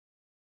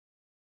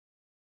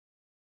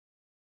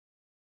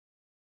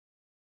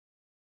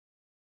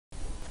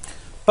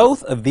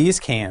Both of these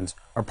cans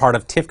are part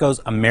of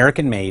TIFCO's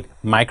American-made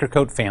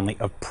MicroKote family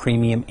of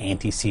premium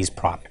anti-seize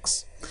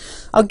products.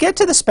 I'll get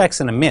to the specs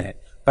in a minute,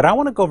 but I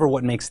want to go over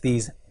what makes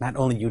these not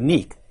only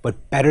unique,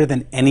 but better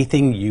than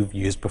anything you've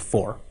used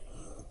before.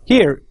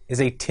 Here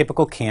is a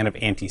typical can of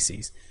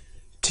anti-seize.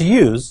 To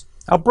use,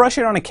 I'll brush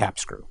it on a cap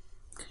screw.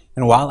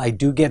 And while I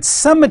do get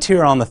some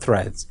material on the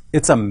threads,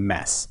 it's a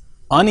mess.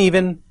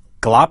 Uneven,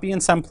 gloppy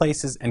in some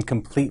places, and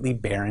completely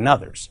bare in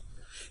others.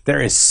 There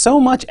is so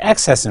much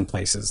excess in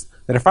places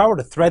that if I were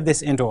to thread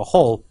this into a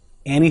hole,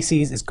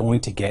 anti-seize is going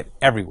to get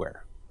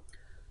everywhere.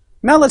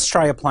 Now let's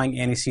try applying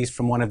anti-seize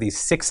from one of these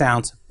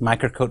 6-ounce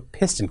MicroKote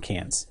piston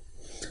cans.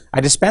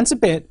 I dispense a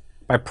bit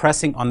by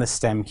pressing on the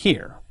stem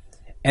here,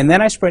 and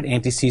then I spread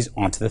anti-seize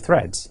onto the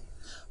threads.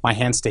 My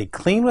hands stay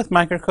clean with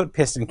MicroKote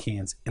piston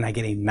cans, and I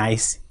get a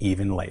nice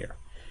even layer.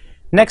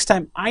 Next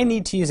time I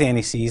need to use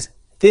anti-seize,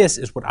 this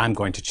is what I'm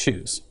going to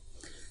choose.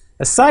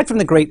 Aside from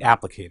the great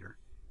applicator,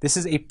 this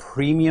is a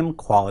premium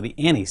quality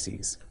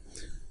anti-seize.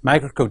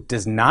 MicroKote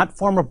does not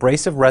form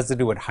abrasive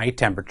residue at high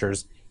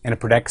temperatures, and it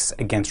protects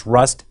against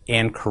rust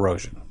and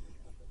corrosion.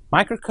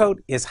 MicroKote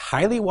is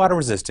highly water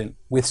resistant,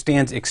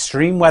 withstands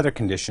extreme weather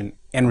conditions,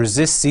 and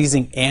resists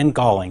seizing and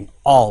galling,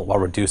 all while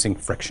reducing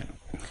friction.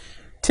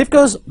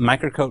 TIFCO's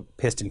MicroKote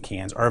piston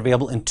cans are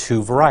available in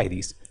 2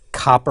 varieties,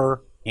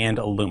 copper and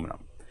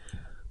aluminum.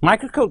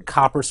 MicroKote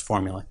Copper's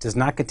formula does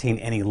not contain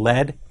any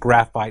lead,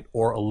 graphite,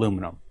 or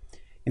aluminum.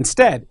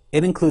 Instead,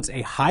 it includes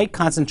a high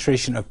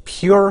concentration of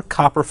pure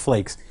copper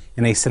flakes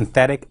in a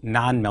synthetic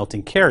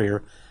non-melting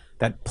carrier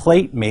that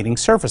plate mating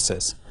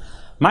surfaces.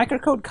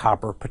 MicroKote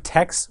Copper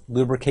protects,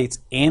 lubricates,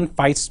 and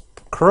fights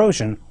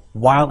corrosion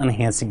while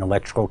enhancing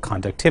electrical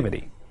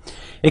conductivity.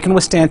 It can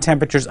withstand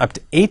temperatures up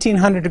to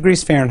 1800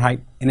 degrees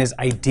Fahrenheit and is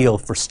ideal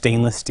for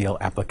stainless steel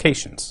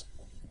applications.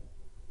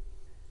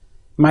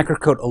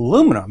 MicroKote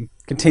Aluminum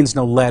contains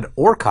no lead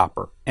or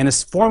copper and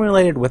is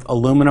formulated with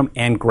aluminum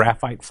and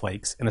graphite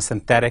flakes in a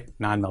synthetic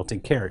non-melting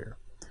carrier.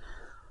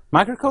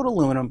 MicroKote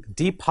Aluminum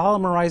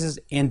depolymerizes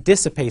and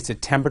dissipates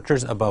at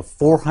temperatures above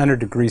 400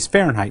 degrees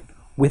Fahrenheit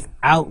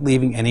without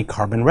leaving any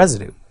carbon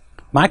residue.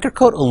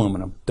 MicroKote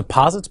Aluminum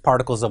deposits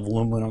particles of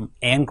aluminum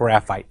and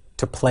graphite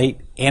to plate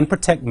and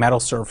protect metal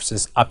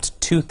surfaces up to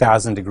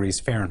 2000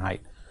 degrees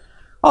Fahrenheit.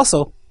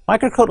 Also,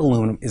 MicroKote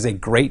Aluminum is a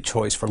great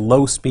choice for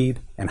low speed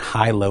and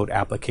high load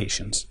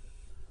applications.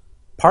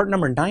 Part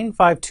number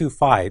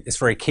 9525 is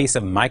for a case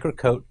of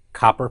MicroKote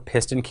Copper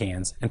piston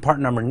cans, and part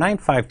number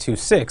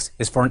 9526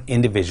 is for an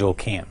individual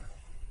can.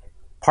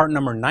 Part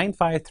number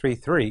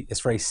 9533 is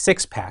for a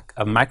 6-pack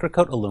of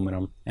MicroKote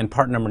Aluminum, and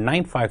part number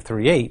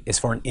 9538 is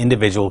for an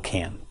individual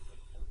can.